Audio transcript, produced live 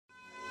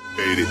Nah,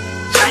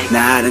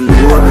 I done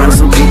grew up around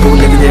some people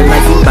living their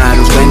life in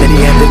bottles. Granddaddy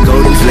had the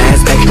golden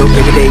flask, backdoor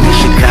every day in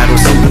Chicago.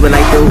 Some people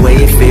like the way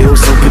it feels,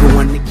 some people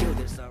want to kill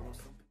their sorrows.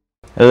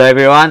 Hello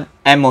everyone,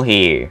 Emo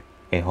here.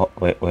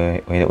 Wait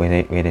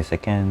a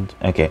second.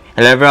 Okay,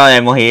 hello everyone,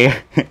 Emo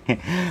here.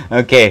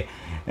 okay,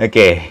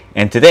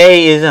 and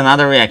today is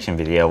another reaction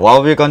video.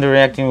 What we're going to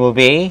reacting will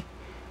be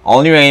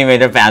Only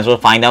Rainimator Fans Will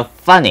Find Out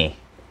Funny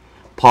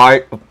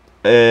Part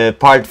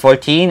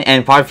 14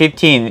 and part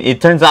 15. It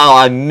turns out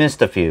I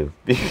missed a few.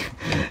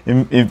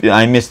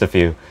 I missed a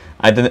few.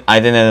 I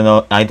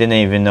didn't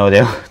even know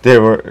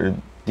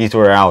these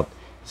were out.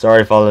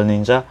 Sorry,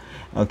 FallenNinja.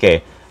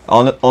 Okay.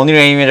 Only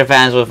Rainimator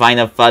Fans Will Find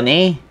Out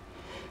Funny,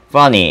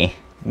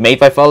 made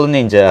by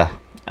FallenNinja.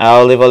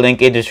 I'll leave a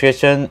link in the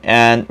description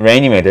and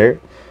Rainimator,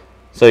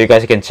 so you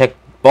guys can check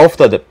both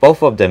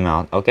of them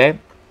out. Okay.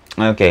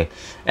 And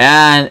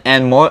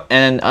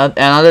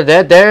other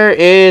that, there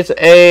is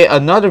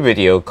another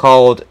video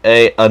called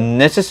a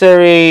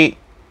unnecessary.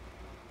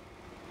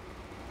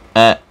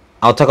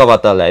 I'll talk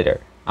about that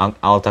later.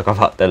 I'll talk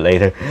about that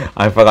later.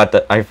 I forgot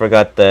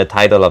the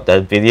title of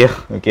that video.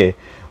 Okay,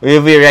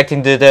 we'll be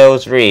reacting to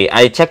those three.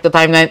 I checked the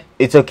timeline.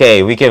 It's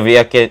okay. We can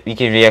react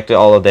to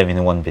all of them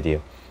in one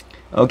video.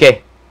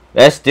 Okay,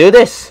 let's do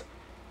this.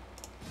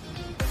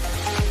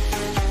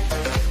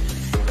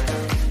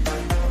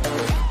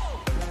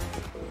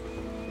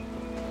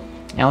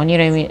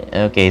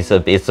 Okay,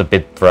 so it's a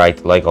bit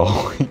bright like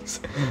always.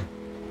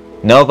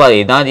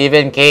 Nobody, not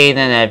even Kane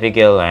and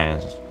Abigail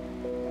Lance.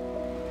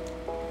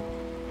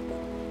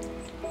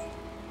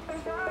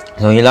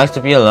 So he likes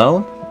to be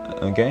alone?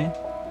 Okay.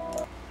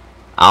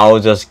 I'll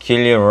just kill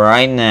you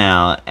right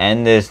now.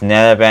 End this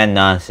netterband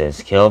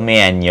nonsense. Kill me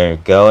and you're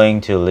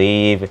going to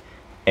leave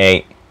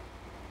a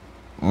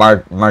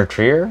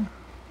martyr?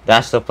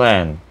 That's the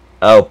plan.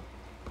 Oh.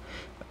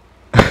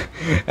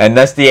 And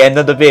that's the end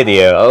of the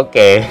video.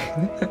 Okay.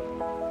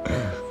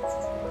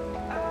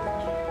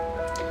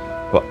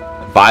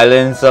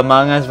 Violence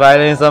among us,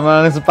 violence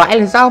among us,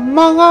 violence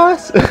among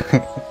us.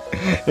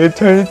 It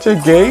turned into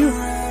a game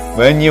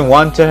when you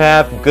want to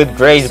have good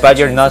grades but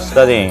you're not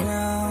studying.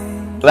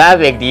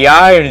 Laughing, the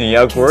irony,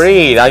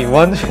 agreed. I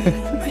wonder.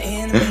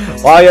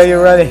 Why are you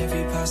running?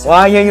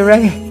 Why are you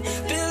running?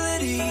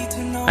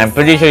 I'm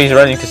pretty sure he's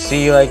running to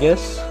see you, I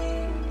guess.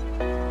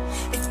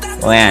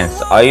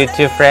 Lance, are you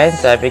two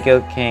friends?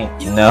 Abigail can't.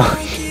 No.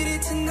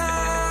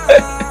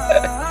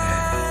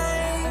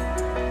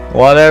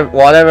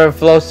 Whatever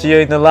flows to you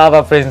in the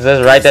lava,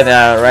 princess. Right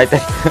now, right there.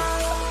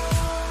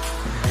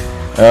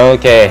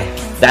 Okay,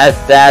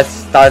 that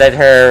started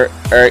her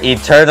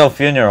eternal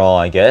funeral,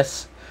 I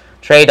guess.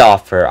 Trade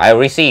offer. I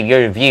receive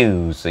your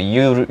views.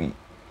 You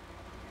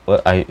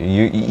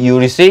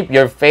receive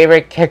your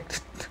favorite character.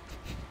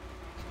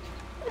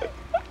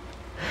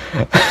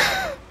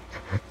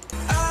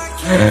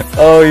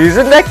 Oh,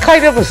 isn't that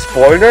kind of a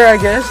spoiler, I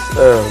guess?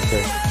 Oh,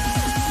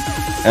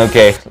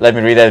 okay, let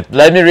me read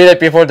it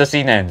before the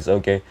scene ends.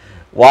 Okay,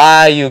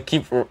 why you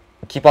keep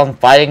on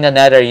fighting the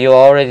Nether? You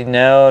already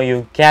know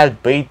you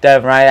can't beat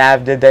them right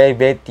after they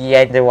beat the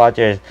Ender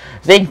Watchers.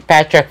 Think,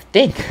 Patrick,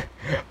 think.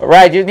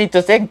 Right, you need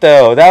to think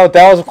though. That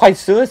was quite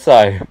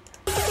suicide.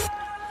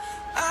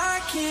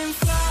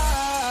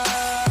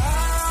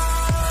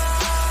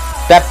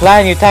 That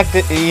plan you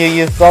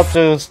thought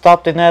to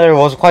stop the Nether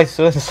was quite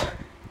suicide.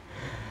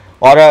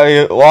 What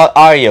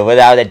are you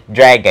without a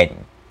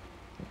dragon?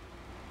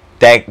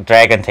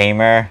 Dragon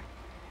tamer?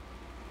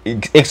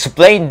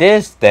 Explain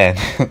this then.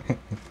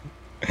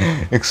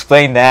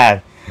 Explain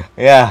that.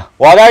 Yeah.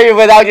 What are you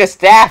without your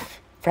staff,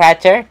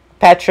 Patrick?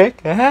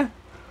 Uh-huh.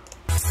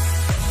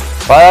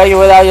 What are you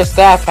without your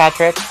staff,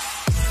 Patrick?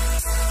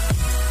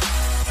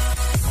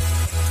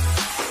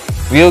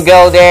 We'll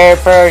go there,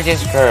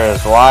 purchase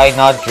curse. Why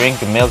not drink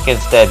milk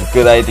instead?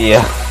 Good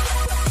idea.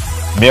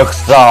 Milk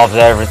solves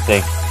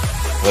everything.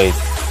 Wait.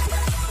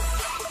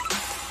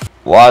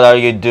 What are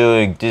you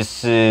doing?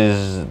 This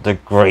is the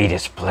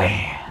greatest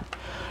plan.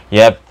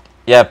 Yep.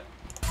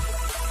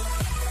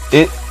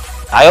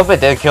 I hope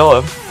it didn't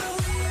kill him.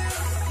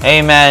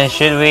 Hey man,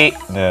 should we?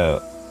 No.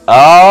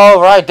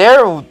 Oh, right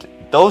there.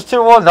 Those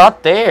two were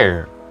not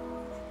there.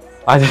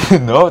 I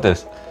didn't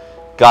notice.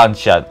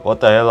 Gunshot. What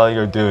the hell are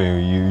you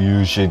doing?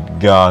 You should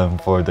gun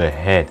for the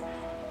head.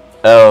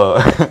 Oh.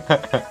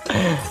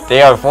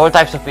 There are 4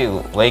 types of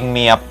people. Wake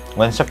me up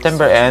when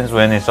September ends.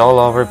 When it's all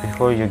over,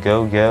 before you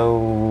go.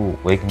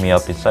 Wake me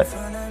up inside.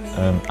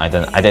 I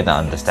didn't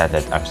understand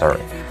that. I'm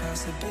sorry.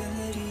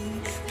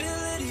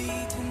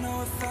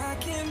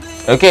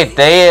 Okay,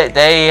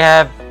 they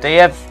have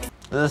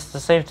this the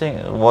same thing.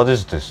 What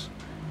is this?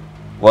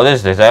 What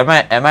is this? Am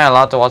I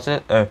allowed to watch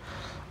it?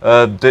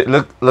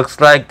 Looks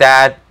like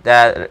that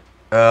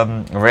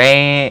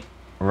rain,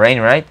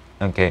 right?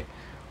 Okay.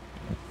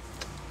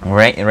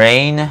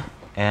 Rain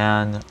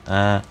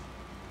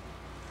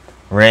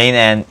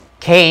and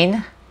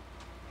Kane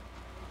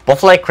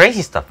both like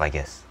crazy stuff, I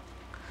guess.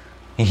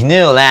 He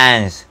knew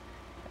Lance.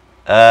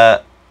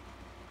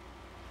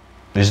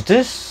 Is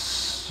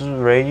this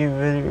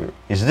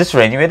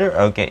Rainimator?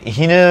 Okay.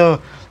 He knew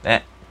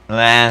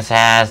Lance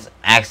has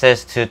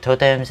access to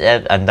totems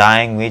and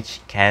Undying, which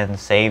can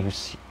save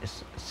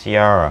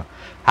Sierra.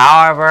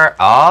 However,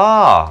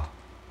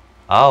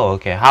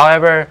 okay.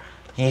 However,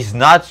 he's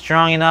not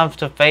strong enough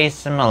to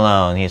face him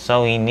alone.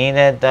 So he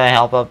needed the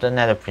help of the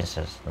Nether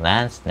Princess.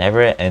 Lance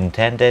never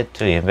intended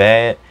to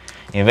invade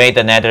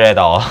the Nether at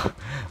all,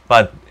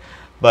 but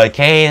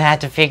Kane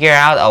had to figure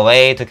out a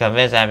way to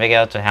convince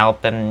Abigail to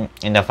help him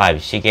in the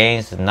fight. She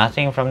gains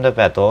nothing from the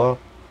battle.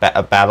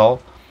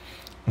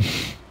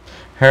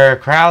 Her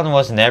crown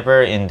was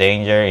never in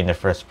danger in the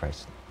first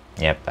place.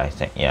 Yep, I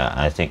think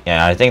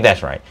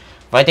that's right.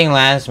 Fighting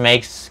Lance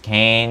makes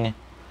Kane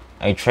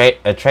a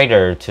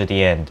traitor to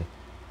the end,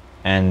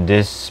 and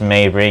this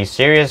may bring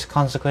serious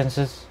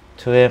consequences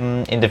to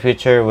him in the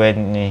future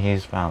when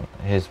he's found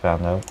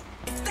out.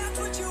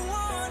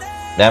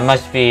 That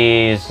must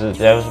be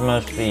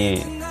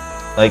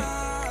like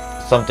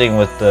something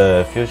with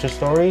the future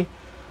story.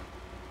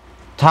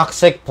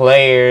 Toxic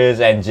players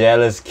and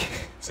jealous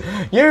kids.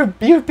 Your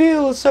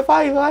bills,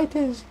 survival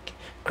items,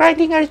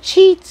 grinding are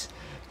cheats.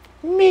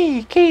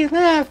 Me, Kane,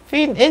 laugh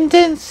in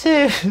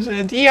intensive.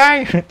 The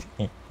irony.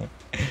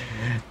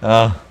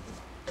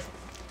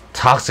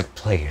 Toxic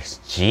players,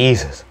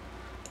 Jesus.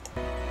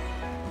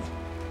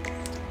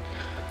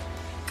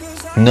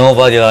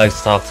 Nobody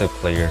likes toxic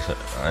players.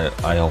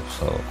 I hope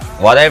so.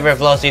 Whatever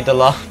flows you to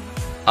love.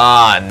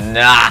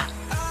 Nah.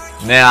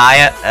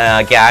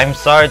 I'm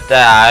sorry that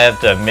I have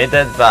to admit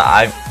it, but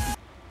I'm.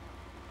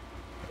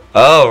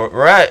 Oh,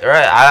 right.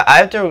 I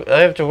have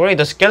to worry.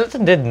 The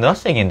skeleton did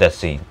nothing in that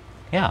scene.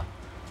 Yeah.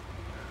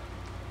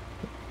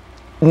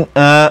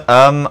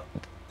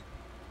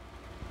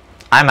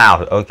 I'm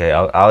out. Okay,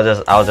 I'll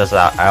just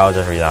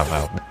read I'm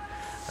out.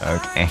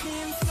 Okay.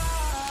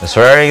 The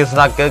swearing is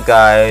not good,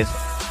 guys.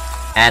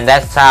 And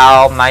that's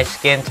how my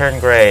skin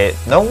turned gray.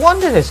 No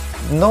wonder her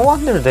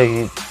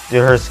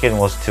skin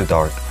was too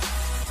dark.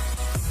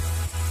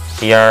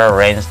 Sierra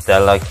Reigns,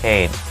 Stella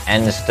Kane,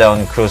 and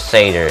Stone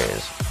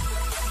Crusaders.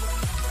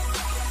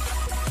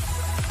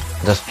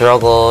 The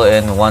struggle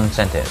in one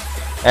sentence.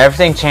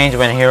 Everything changed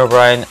when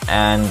Herobrine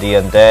and the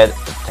undead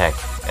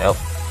attacked. Yep.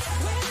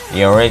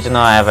 The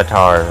original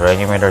avatars,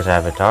 Rainimator's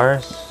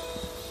avatars.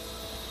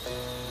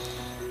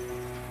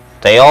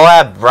 They all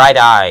have bright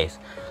eyes.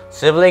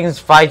 Siblings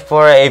fight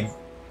for a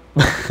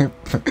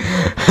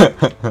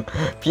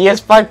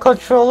PS5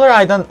 controller.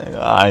 I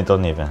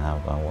don't even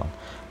have one.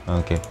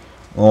 Okay.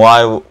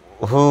 Why?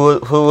 Who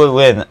would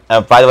win?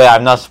 By the way,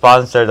 I'm not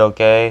sponsored.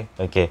 Okay.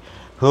 Okay.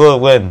 Who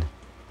would win?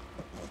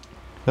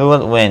 Who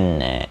would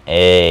win?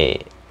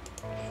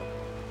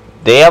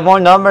 They have more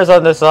numbers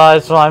on the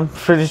side, so I'm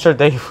pretty sure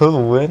they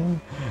will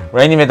win.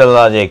 Rainimator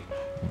logic.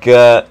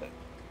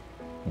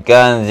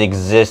 Guns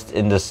exist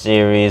in the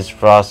series.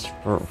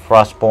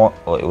 Frostborn.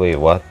 Wait,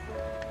 what?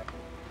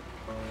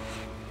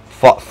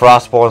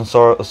 Frostborn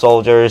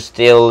soldiers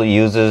still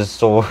uses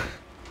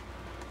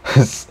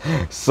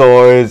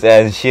swords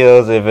and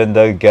shields, even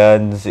though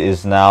guns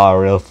is now a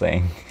real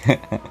thing.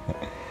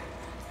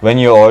 When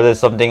you order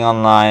something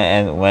online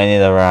and when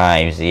it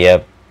arrives,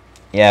 yep.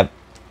 There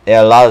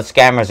are a lot of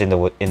scammers in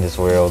this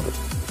world.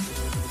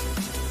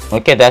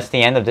 Okay, that's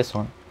the end of this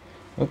one.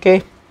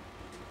 Okay,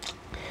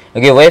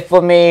 wait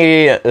for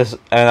me, and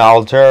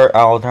I'll turn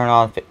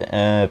on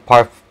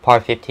part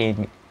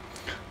 15.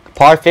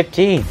 Part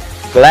 15.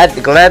 Glad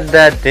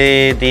that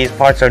these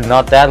parts are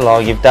not that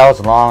long. If that was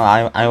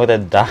long, I would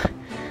have died.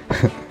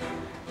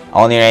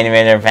 Only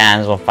Rainimator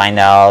fans will find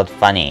out.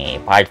 Funny.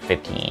 Part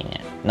 15.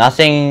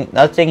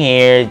 Nothing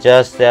here.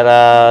 Just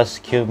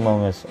cute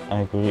moments.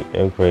 I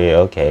agree.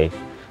 Okay.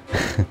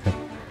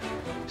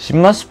 She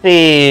must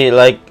be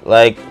like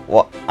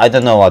what? I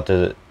don't know what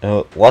to.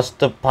 What's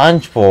the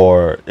punch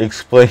for?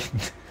 Explain.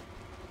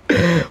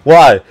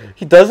 Why?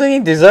 Doesn't he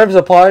deserve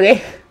a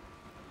party?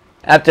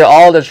 After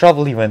all the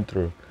trouble he went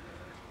through,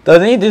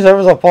 doesn't he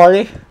deserve a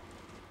party?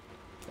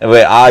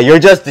 Wait, you're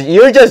just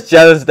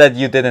jealous that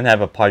you didn't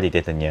have a party,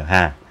 didn't you?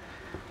 Huh?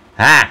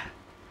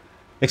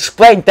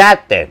 Explain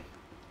that then.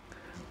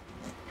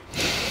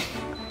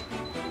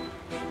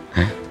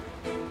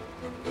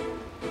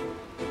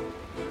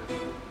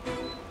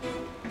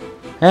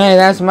 Hey,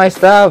 that's my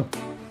stuff.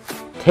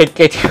 Take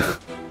it.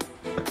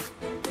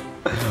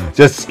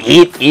 Just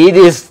eat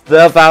his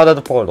stuff out of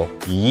the portal.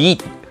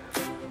 Eat.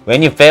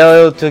 When you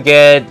fail to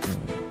get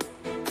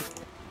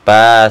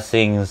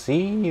Passing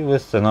Sea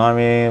with an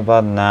army,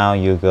 but now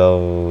you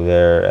go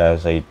there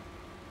as a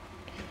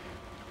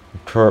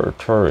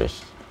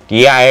tourist.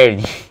 The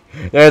irony.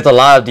 There's a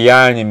lot of the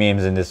irony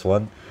memes in this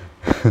one.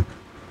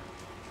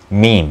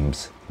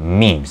 Memes.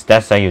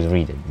 That's how you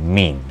read it.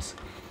 Memes.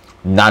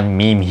 Not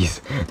memes.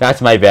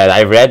 That's my bad.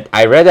 I read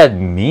that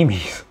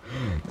memes.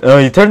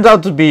 It turns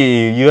out to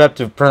be you have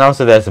to pronounce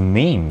it as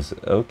memes.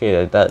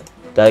 Okay, that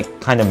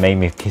kind of made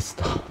me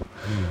pissed off.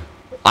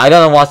 I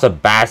don't know what's a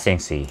Passing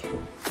Sea.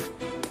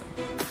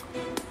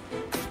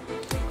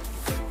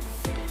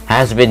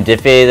 Has been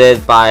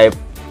defeated by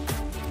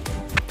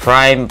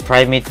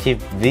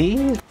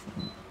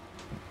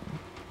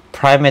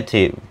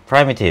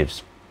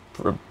primitives.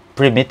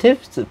 primitive,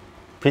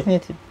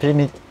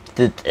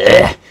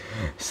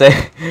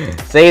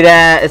 say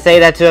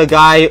that to a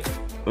guy.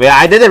 Well,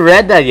 I didn't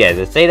read that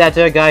yet. Say that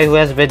to a guy who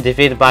has been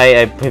defeated by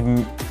a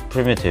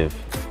primitive.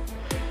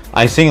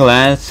 I think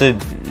Lance should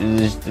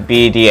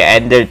be the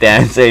Ender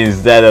Dancer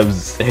instead of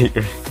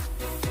Sayer.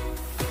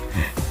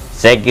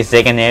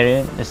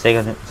 Secondary.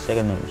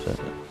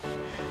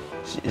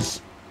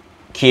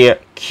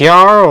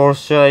 Kiara or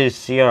should I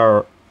see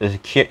her?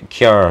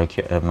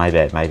 Kiara. My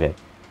bad.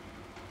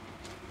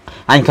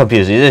 I'm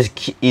confused. Is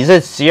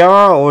it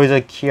Ciara or is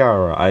it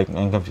Kiara?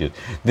 I'm confused.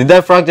 Did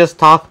that frog just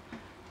talk?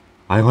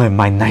 I want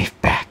my knife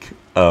back.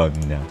 Oh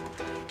no.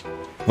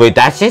 Wait,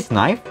 that's his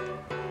knife?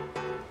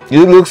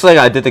 It looks like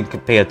I didn't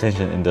pay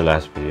attention in the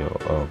last video.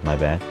 Oh, my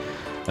bad.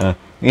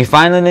 We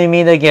finally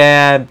meet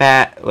again,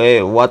 Pat.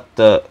 Wait, what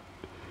the?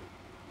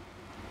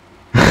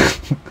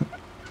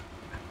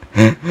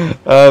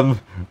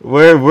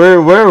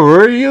 Where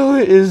were you?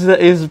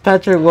 Is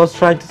Patrick was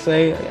trying to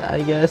say,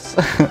 I guess.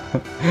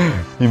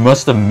 You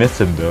must have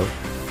missed him though.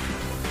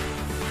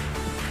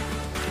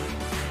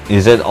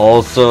 Is it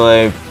also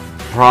a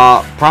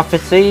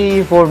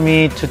prophecy for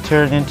me to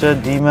turn into a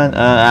demon?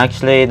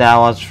 Actually, that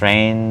was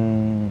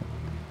Rain's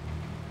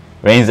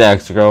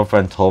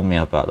ex-girlfriend told me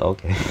about.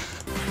 Okay.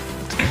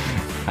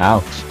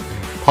 Ouch.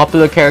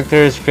 Popular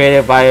characters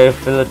created by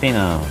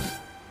Filipinos.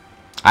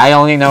 I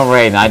only know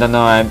Rain. I don't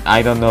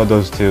know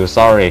those two.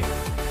 Sorry.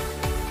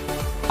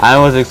 I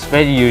was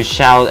expecting you to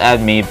shout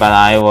at me, but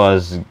I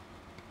was.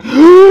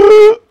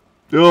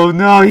 Oh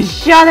no! He's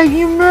shouting,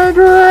 you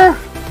murderer!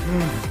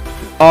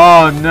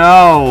 Oh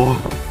no!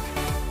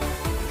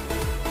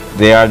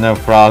 There are no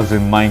frogs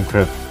in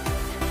Minecraft.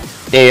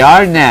 They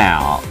are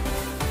now.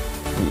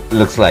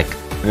 Looks like.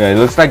 Yeah, it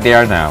looks like they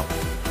are now.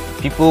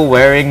 People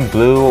wearing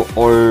blue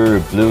or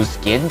blue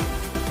skin?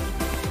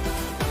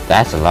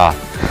 That's a lot.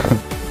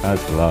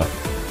 That's a lot.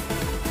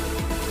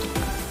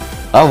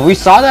 Oh, we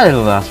saw that in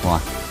the last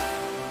one.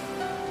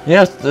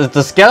 Yes,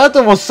 the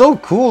skeleton was so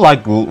cool,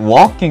 like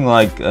walking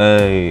like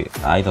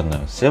I don't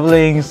know,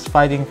 siblings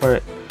fighting for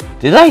it.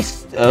 Did I?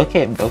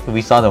 Okay,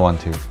 we saw that one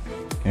too.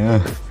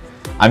 Yeah.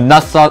 I'm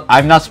not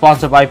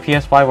sponsored by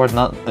PS5 or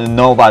not.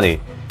 Nobody.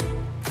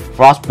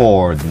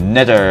 Frostboard,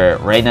 Nether,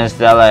 Rain and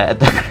Stella at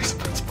the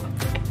Christmas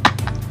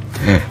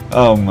party.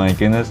 Oh my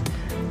goodness.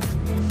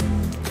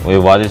 Wait,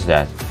 what is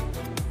that?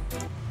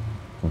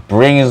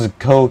 Brings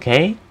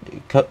cocaine?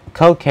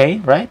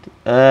 Cocaine, right?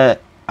 I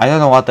don't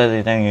know what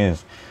that thing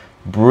is.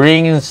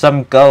 Bring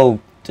some gold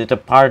to the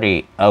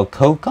party. Oh,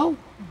 cocoa?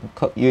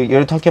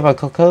 You're talking about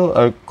cocoa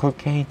or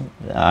cocaine?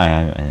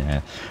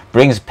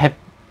 Brings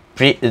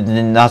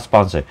not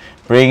sponsored.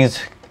 Brings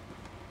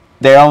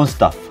their own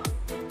stuff.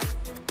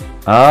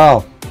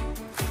 Oh.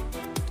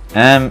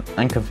 I'm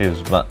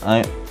confused, but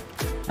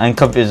I'm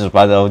confused,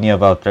 but only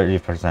about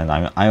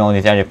 30%. I'm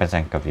only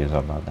 30% confused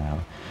about that.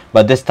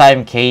 But this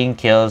time Cain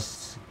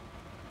kills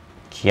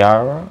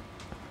Kiara?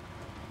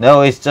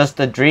 No, it's just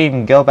a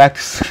dream. Go back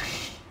to sleep.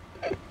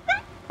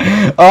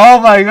 Oh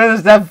my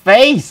goodness, that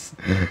face!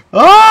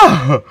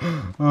 Oh!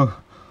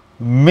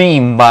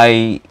 Meme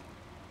by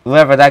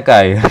whoever that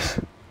guy is.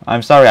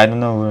 I'm sorry, I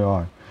don't know who you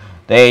are.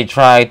 They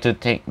tried to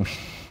take me.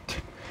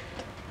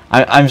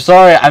 I'm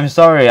sorry,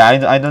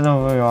 I don't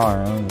know who you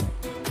are.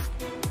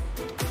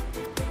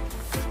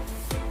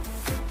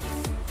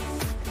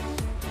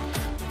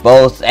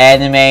 Both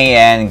anime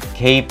and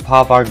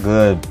K-pop are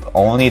good.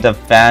 Only the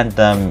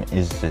fandom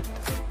is it.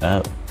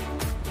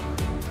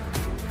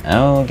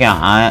 Oh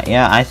yeah,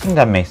 yeah, I think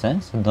that makes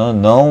sense.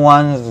 No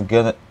one's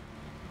gonna.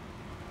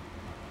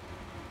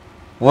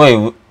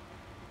 Wait,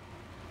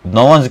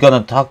 no one's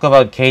gonna talk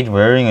about Kate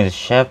wearing a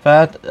chef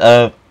hat.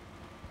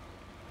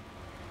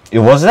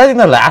 Was that in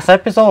the last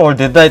episode, or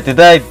did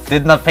I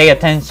not pay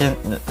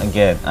attention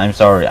again? I'm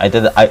sorry.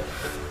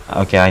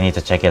 Okay, I need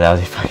to check it out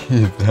if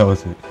that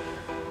was it.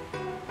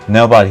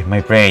 Nobody,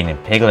 my brain,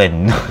 Piglet,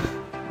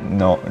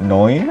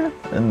 Noir?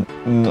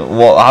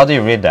 Well, how do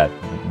you read that?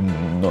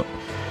 No.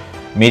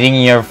 Meeting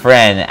your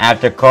friend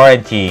after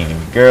quarantine,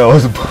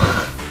 girls.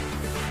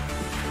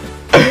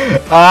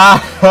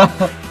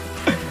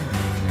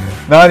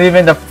 Not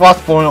even the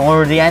Frostborn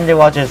or the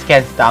Underwatchers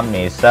can stop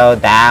me, so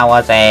that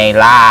was a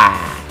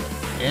lie.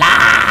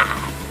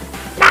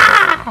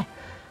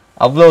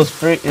 Uploads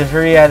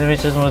free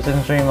animations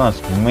within 3 months.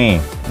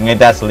 Yeah,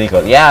 that's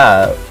legal.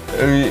 Yeah,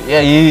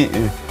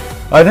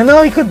 I don't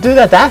know you could do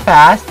that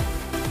fast.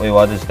 Wait,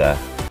 what is that?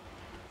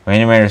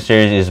 Rainimator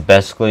series is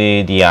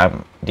basically the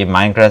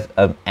Minecraft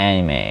of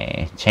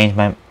anime. Change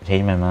my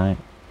mind.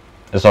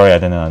 Sorry, I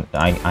don't know.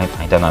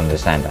 I don't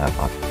understand that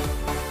part.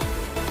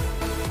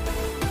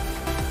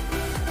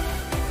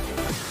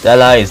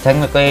 Stella is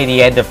technically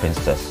the Ender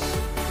Princess.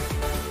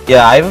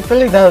 Yeah, I have a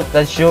feeling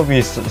that she'll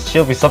be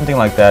something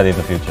like that in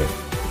the future.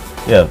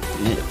 Yeah,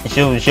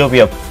 she'll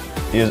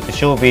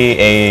be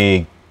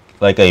a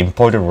like an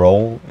important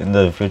role in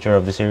the future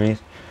of the series.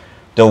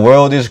 The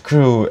world is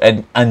cruel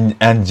and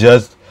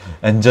just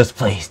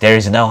place. There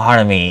is no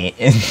harmony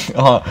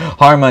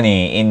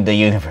in the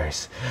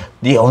universe.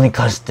 The only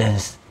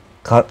constants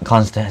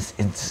Constance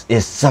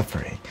is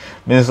suffering.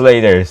 Minutes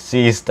later,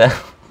 sees that.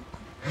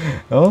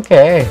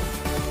 Okay.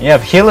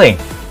 Yep, healing.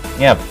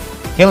 Yep,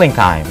 healing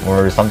time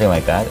or something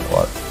like that.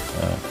 What?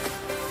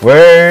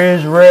 Where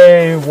is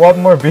Ray?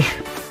 One more beer.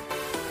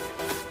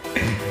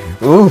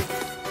 Oof.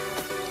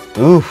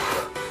 Oof.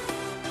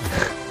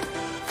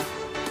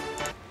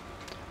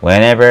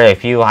 Whenever a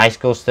few high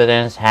school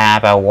students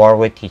have a war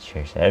with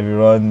teachers,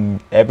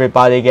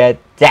 everybody get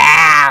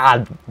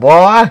down,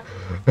 boy.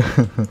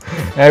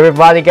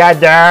 Everybody get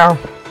down.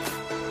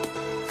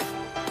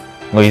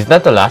 Wait, is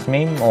that the last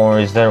meme, or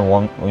is there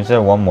one? Is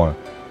there one more?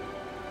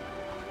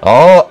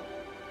 Oh,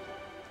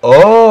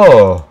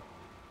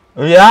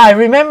 yeah, I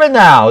remember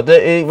now.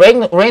 The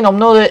Rain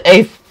uploaded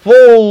a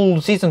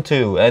full season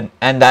 2,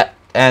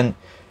 and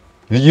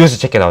you should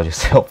check it out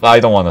yourself. I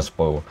don't want to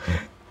spoil.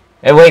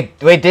 Hey, wait,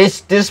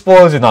 this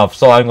spoils enough,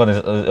 so I'm gonna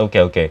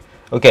okay.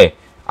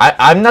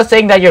 I'm not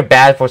saying that you're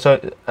bad for so.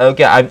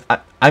 Okay,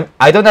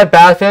 I don't have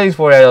bad feelings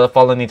for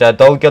FallenNinja.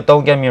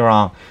 Don't get me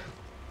wrong.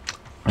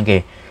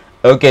 Okay,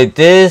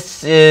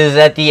 this is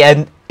at the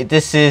end.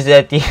 This is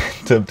at the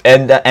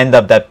end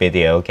of that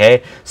video.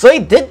 Okay, so he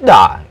did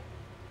die.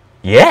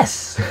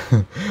 Yes,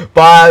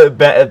 but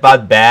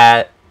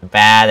bad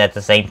at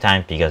the same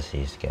time because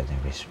he's getting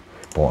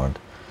reborn.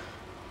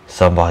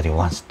 Somebody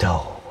once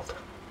told.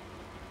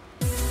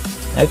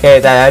 Okay,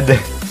 that ended.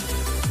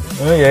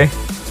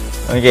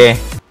 Okay.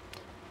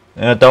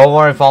 Don't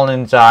worry,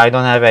 FallenNinja. I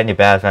don't have any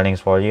bad feelings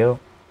for you.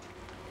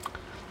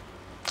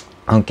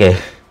 Okay.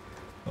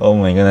 Oh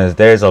my goodness,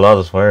 there's a lot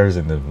of swears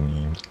in the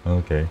memes.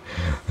 Okay.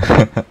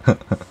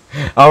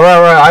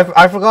 Alright,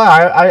 I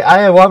forgot. I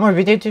have one more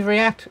video to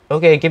react.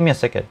 Okay, give me a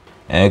second.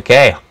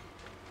 Okay.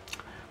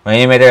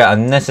 Rainimator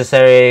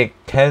unnecessary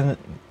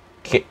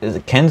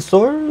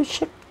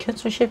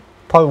censorship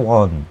part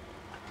 1.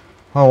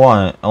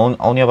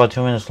 Only about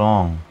 2 minutes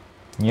long.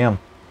 Yeah.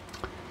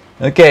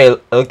 Okay,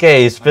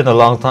 it's been a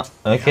long time.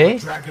 Okay.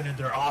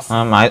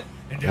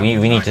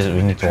 We need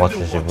to watch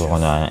this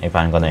if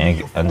I'm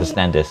gonna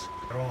understand this.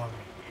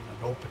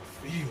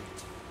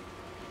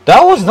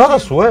 That was not a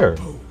swear.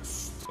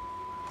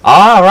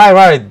 Ah,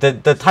 right.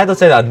 The title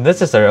said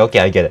unnecessary. Okay,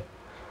 I get it.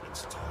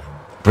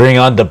 Bring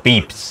on the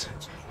beeps.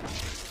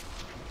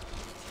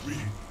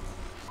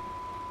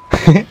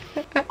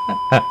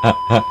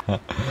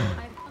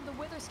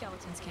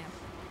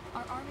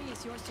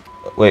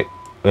 Wait,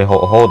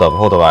 hold up.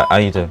 I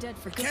need to.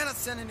 Cannot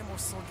send any more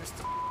soldiers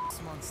to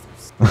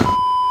monsters.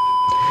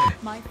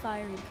 My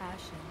fiery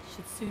passion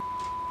should soon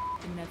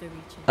never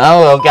reach it.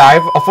 Oh, okay.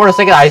 For a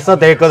second, I thought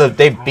they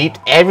beeped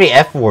every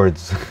F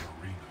words.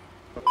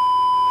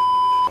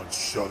 One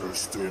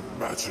shudders to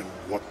imagine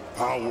what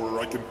power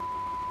I can.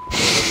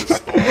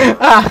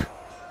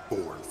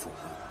 Born from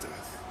her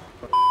death.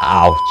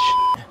 Ouch.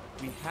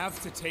 We have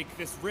to take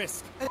this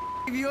risk.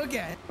 You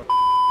again.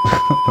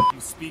 You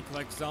speak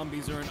like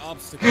zombies are an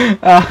obstacle,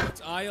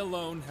 but I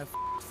alone have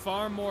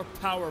far more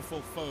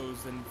powerful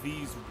foes than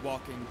these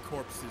walking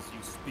corpses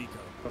you speak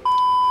of.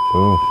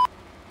 Ooh.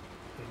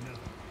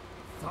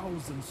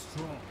 Thousands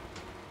strong,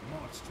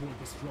 march toward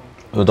the strong.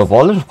 The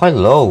volume's quite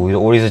low,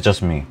 or is it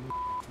just me? I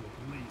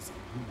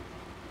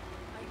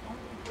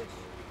only wish to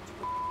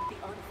the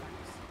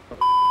artifacts.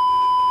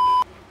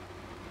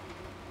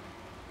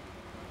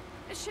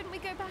 Shouldn't we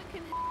go back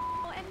and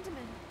or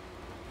Enderman? He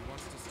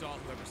wants to stall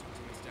whoever's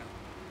hunting us down.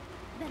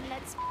 Then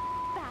let's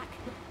back.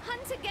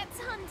 Hunter gets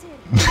hunted.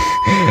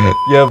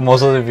 Yeah,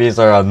 most of the videos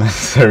are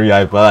unnecessary,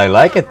 but I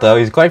like it though.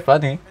 It's quite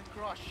funny.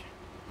 Crush.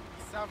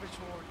 Savage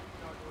horde in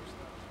our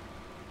doorstep.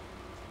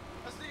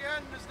 As the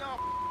end is now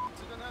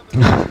to the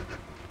nether.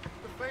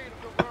 The fate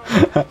of the world is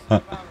in the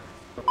balance.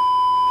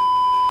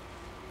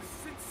 This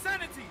is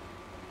insanity!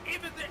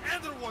 Even the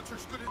Ender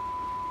Watchers couldn't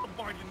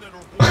combine in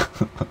Nether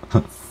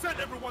Horde. Send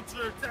everyone to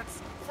their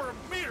deaths for a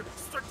mere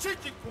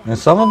strategic point. And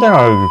some of them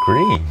are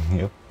agreeing.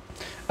 Yep.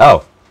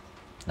 Oh,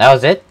 that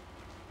was it.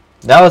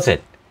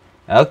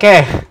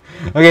 Okay.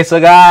 Okay, so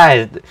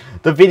guys,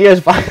 the video is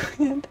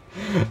fine.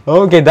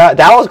 Okay,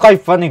 that was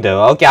quite funny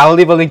though. Okay, I'll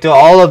leave a link to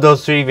all of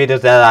those 3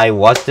 videos that I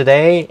watched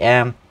today.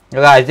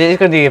 Guys, this is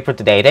gonna be it for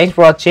today. Thanks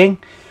for watching.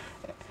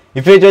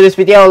 If you enjoyed this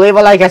video, leave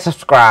a like and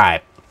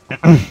subscribe.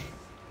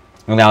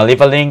 And I'll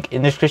leave a link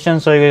in the description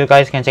so you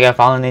guys can check out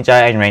FallenNinja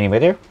and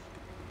Rainimator.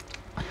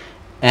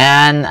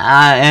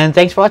 And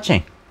thanks for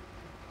watching.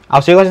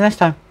 I'll see you guys next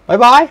time. Bye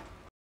bye.